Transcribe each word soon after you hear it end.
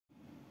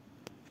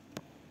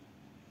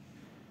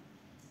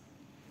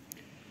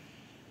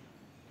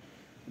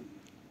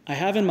I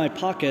have in my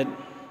pocket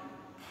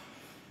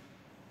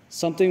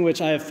something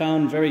which I have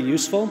found very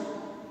useful.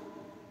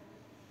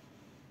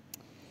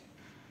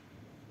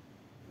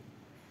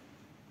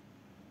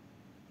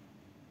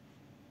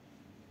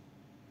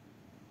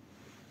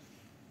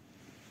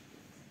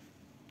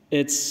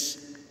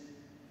 It's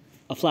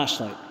a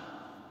flashlight.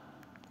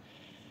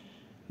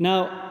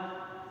 Now,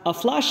 a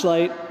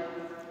flashlight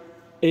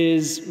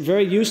is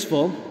very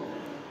useful,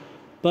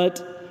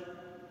 but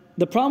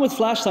the problem with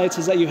flashlights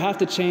is that you have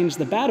to change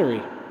the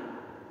battery.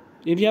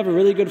 If you have a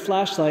really good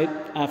flashlight,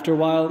 after a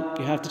while,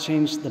 you have to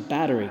change the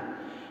battery.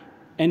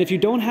 And if you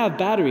don't have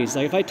batteries,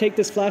 like if I take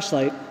this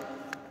flashlight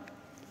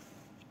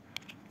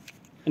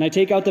and I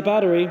take out the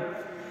battery,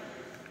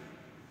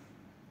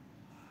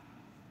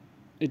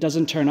 it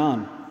doesn't turn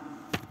on.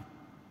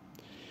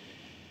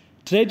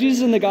 Today,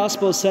 Jesus in the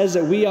Gospel says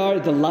that we are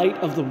the light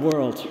of the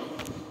world.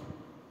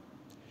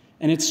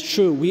 And it's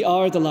true, we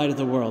are the light of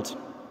the world.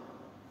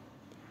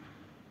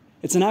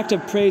 It's an act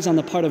of praise on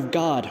the part of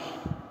God.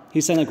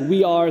 He's saying, like,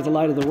 we are the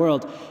light of the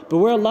world. But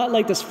we're a lot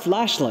like this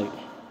flashlight.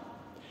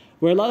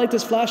 We're a lot like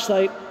this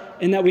flashlight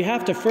in that we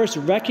have to first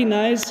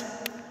recognize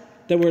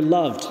that we're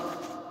loved.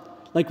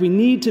 Like, we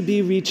need to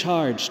be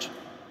recharged.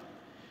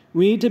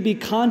 We need to be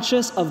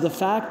conscious of the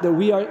fact that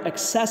we are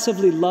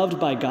excessively loved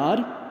by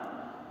God,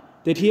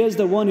 that He is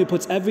the one who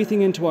puts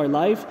everything into our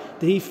life,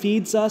 that He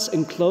feeds us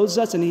and clothes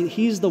us, and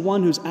He's the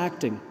one who's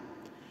acting.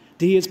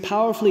 That He is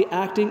powerfully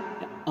acting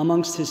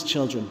amongst His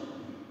children.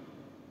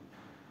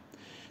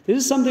 This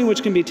is something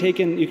which can be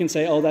taken, you can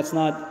say, oh, that's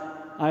not,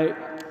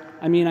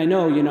 I mean, I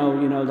know,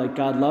 like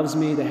God loves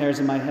me, the hairs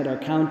in my head are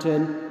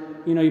counted.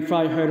 You've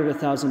probably heard it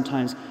 1,000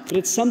 times. But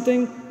it's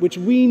something which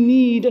we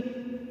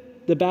need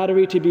the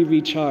battery to be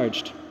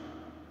recharged.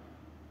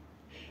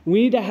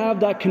 We need to have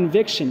that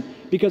conviction,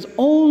 because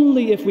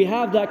only if we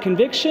have that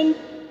conviction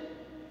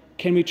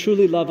can we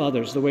truly love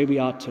others the way we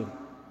ought to.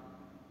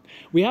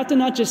 We have to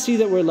not just see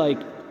that we're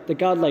that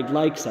God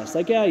likes us.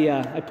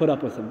 Yeah, I put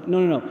up with Him.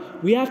 No.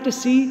 We have to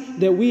see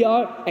that we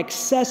are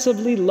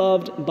excessively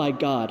loved by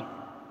God.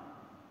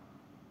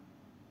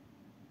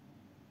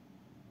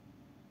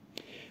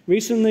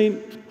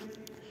 Recently,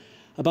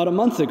 about a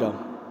month ago,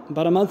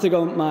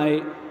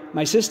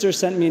 my sister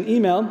sent me an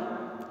email,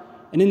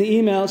 and in the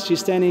email, she's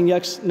standing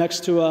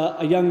next to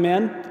a young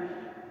man,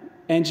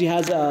 and she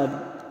has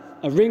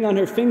a ring on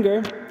her finger,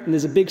 and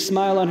there's a big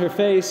smile on her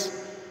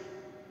face,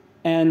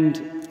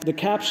 and the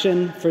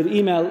caption for the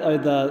email, or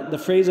the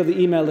phrase of the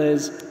email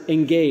is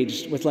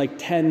engaged with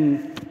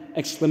 10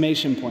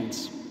 exclamation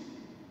points.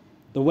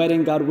 The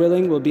wedding, God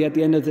willing, will be at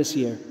the end of this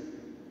year.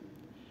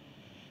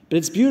 But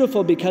it's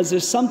beautiful because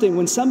there's something,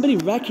 when somebody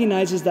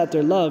recognizes that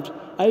they're loved,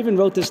 I even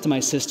wrote this to my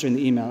sister in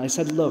the email. I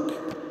said,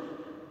 look,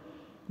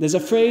 there's a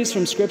phrase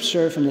from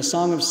Scripture, from the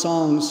Song of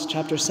Songs,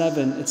 chapter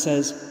 7. It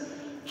says,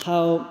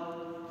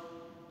 how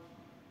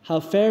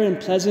fair and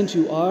pleasant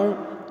you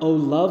are, O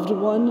loved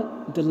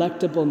one,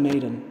 delectable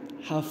maiden.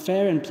 How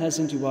fair and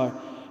pleasant you are.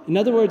 In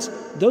other words,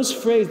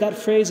 that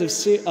phrase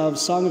of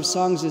Song of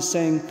Songs is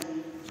saying,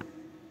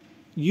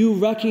 you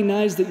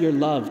recognize that you're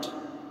loved.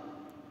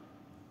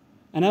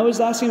 And I was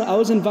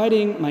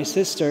inviting my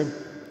sister.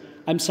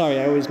 I'm sorry,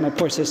 my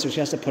poor sister, she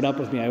has to put up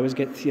with me. I always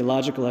get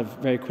theological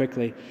very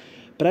quickly.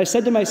 But I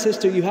said to my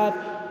sister,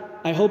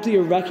 I hope that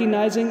you're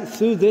recognizing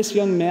through this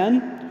young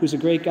man, who's a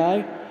great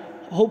guy,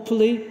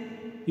 hopefully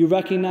you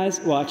recognize,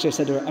 I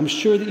said to her, I'm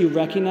sure that you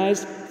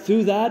recognize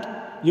through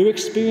that, you're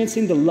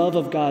experiencing the love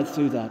of God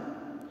through that.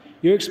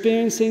 You're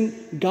experiencing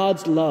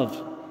God's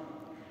love.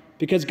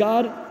 Because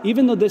God,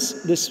 even though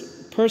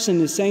this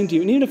person is saying to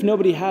you, and even if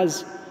nobody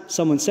has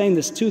someone saying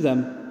this to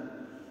them,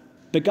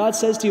 but God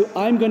says to you,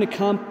 I'm going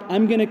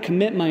to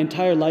commit my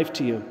entire life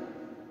to you.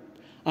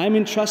 I'm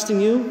entrusting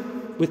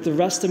you with the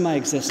rest of my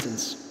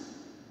existence.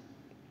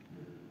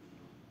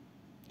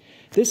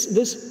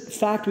 This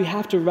fact we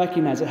have to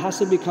recognize. It has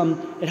to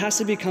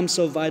become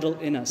so vital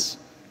in us.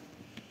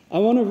 I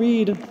want to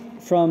read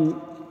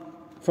from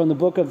the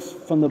book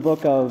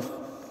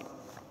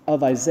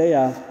of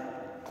Isaiah.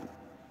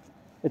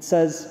 It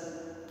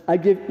says, I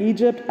give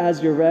Egypt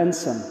as your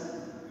ransom.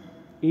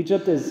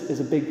 Egypt is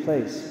a big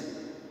place.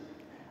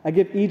 I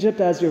give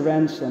Egypt as your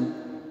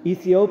ransom,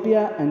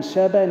 Ethiopia and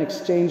Sheba in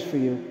exchange for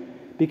you,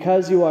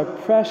 because you are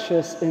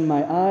precious in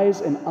my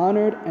eyes and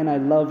honored, and I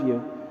love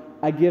you.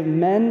 I give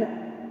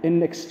men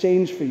in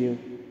exchange for you,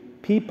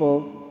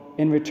 people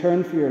in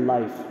return for your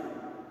life.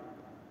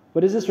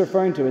 What is this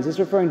referring to? Is this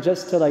referring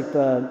just to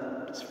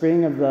the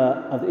freeing of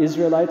the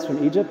Israelites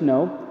from Egypt?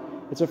 No.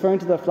 It's referring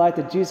to the fact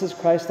that Jesus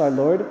Christ our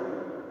Lord,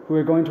 who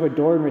we're going to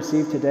adore and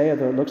receive today,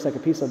 although it looks like a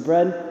piece of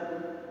bread,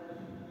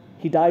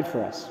 He died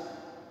for us.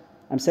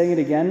 I'm saying it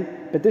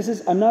again, but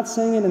I'm not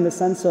saying it in the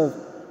sense of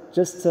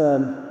just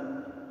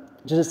to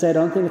say, I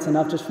don't think it's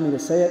enough just for me to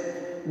say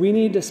it. We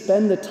need to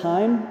spend the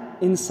time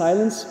in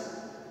silence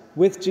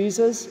with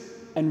Jesus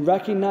and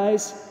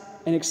recognize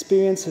and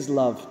experience His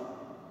love.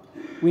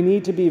 We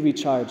need to be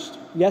recharged.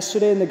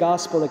 Yesterday in the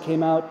gospel that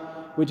came out,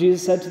 where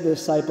Jesus said to the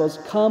disciples,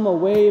 come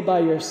away by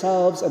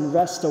yourselves and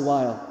rest a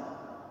while.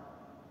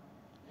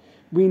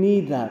 We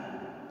need that.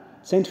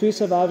 St.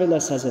 Teresa of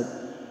Avila says it.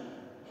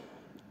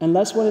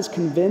 Unless one is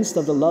convinced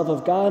of the love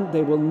of God,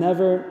 they will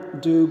never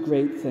do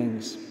great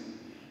things.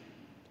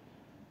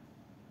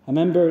 I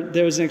remember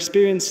there was an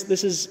experience,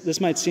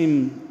 this might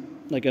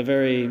seem like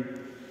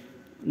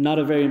not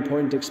a very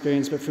important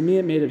experience, but for me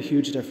it made a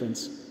huge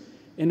difference.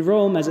 In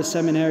Rome, as a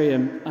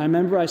seminarian, I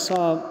remember I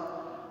saw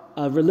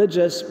a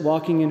religious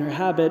walking in her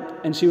habit,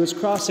 and she was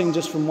crossing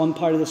just from one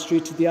part of the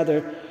street to the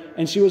other,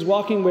 and she was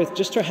walking with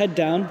just her head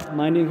down,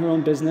 minding her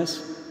own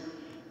business.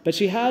 But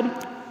she had,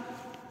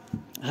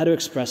 how to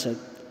express it?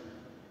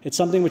 It's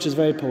something which is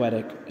very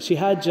poetic. She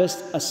had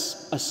just a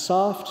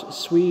soft,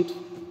 sweet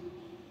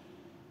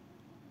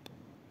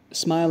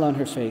smile on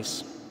her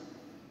face.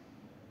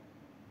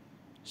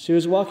 She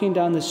was walking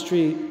down the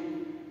street,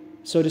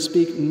 so to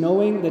speak,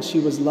 knowing that she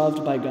was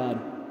loved by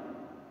God.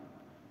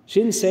 She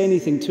didn't say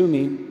anything to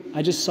me.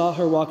 I just saw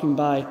her walking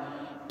by.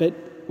 But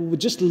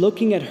just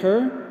looking at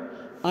her,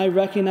 I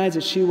recognized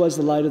that she was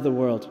the light of the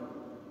world.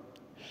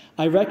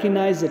 I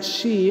recognized that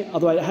she,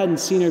 although I hadn't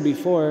seen her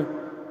before,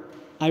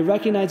 I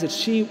recognized that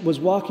she was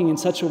walking in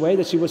such a way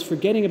that she was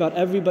forgetting about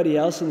everybody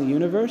else in the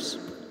universe,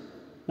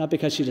 not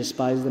because she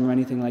despised them or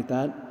anything like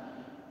that,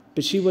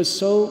 but she was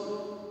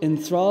so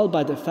enthralled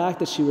by the fact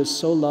that she was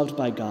so loved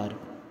by God.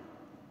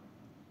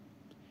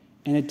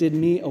 And it did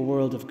me a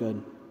world of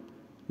good.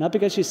 Not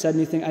because she said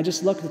anything, I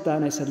just looked at that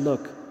and I said,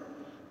 look,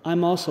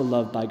 I'm also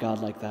loved by God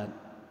like that.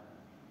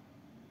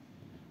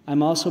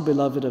 I'm also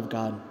beloved of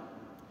God.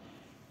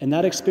 And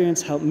that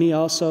experience helped me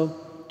also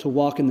to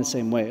walk in the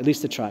same way, at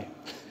least to try.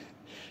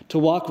 To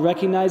walk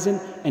recognizing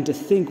and to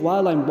think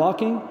while I'm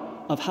walking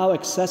of how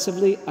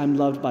excessively I'm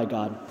loved by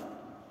God.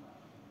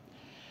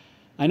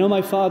 I know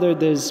my father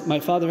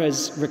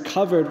has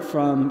recovered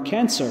from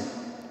cancer,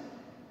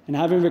 and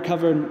having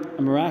recovered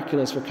a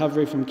miraculous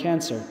recovery from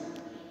cancer.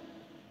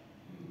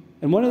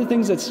 And one of the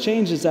things that's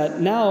changed is that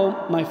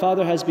now my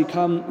father has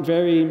become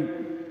very,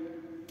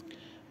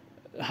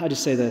 how to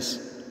say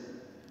this?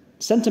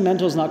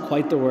 Sentimental is not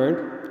quite the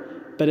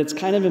word, but it's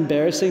kind of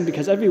embarrassing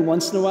because every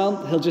once in a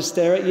while he'll just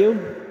stare at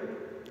you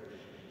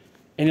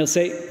and he'll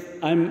say,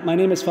 my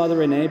name is Father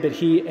Rene, but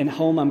in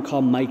home I'm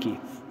called Mikey.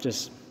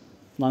 Just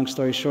long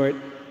story short.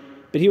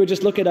 But he would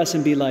just look at us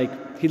and be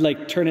like,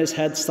 he'd turn his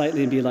head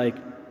slightly and be like,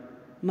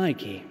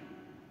 Mikey.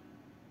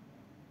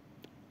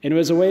 And it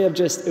was a way of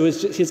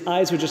his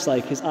eyes were just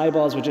like, his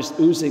eyeballs were just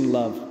oozing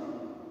love.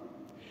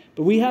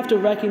 But we have to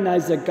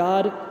recognize that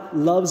God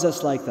loves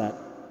us like that.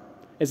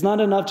 It's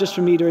not enough just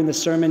for me during the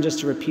sermon just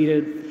to repeat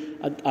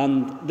it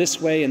on this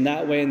way and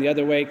that way and the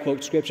other way,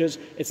 quote scriptures.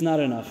 It's not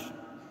enough.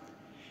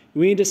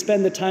 We need to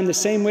spend the time the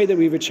same way that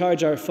we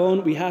recharge our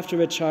phone, we have to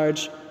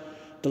recharge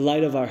the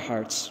light of our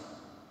hearts.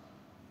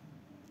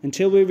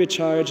 Until we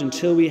recharge,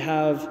 until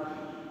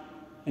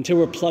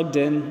we're plugged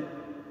in,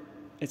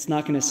 it's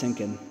not going to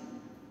sink in.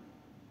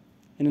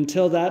 And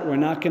until that, we're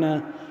not going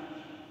to...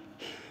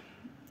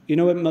 You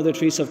know what Mother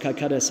Teresa of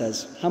Calcutta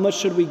says? How much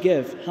should we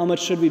give? How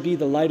much should we be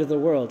the light of the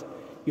world?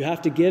 You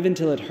have to give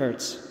until it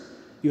hurts.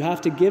 You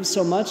have to give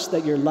so much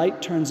that your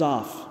light turns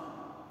off.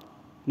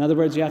 In other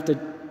words, you have to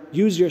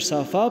use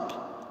yourself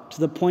up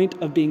to the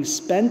point of being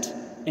spent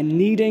and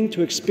needing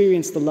to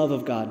experience the love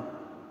of God.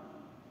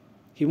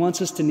 He wants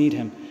us to need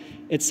Him.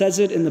 It says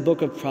it in the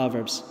book of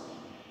Proverbs.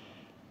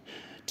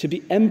 To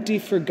be empty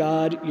for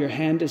God, your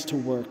hand is to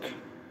work.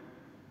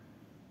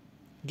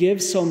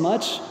 Give so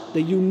much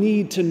that you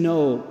need to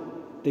know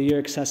that you're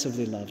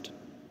excessively loved.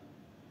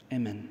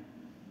 Amen.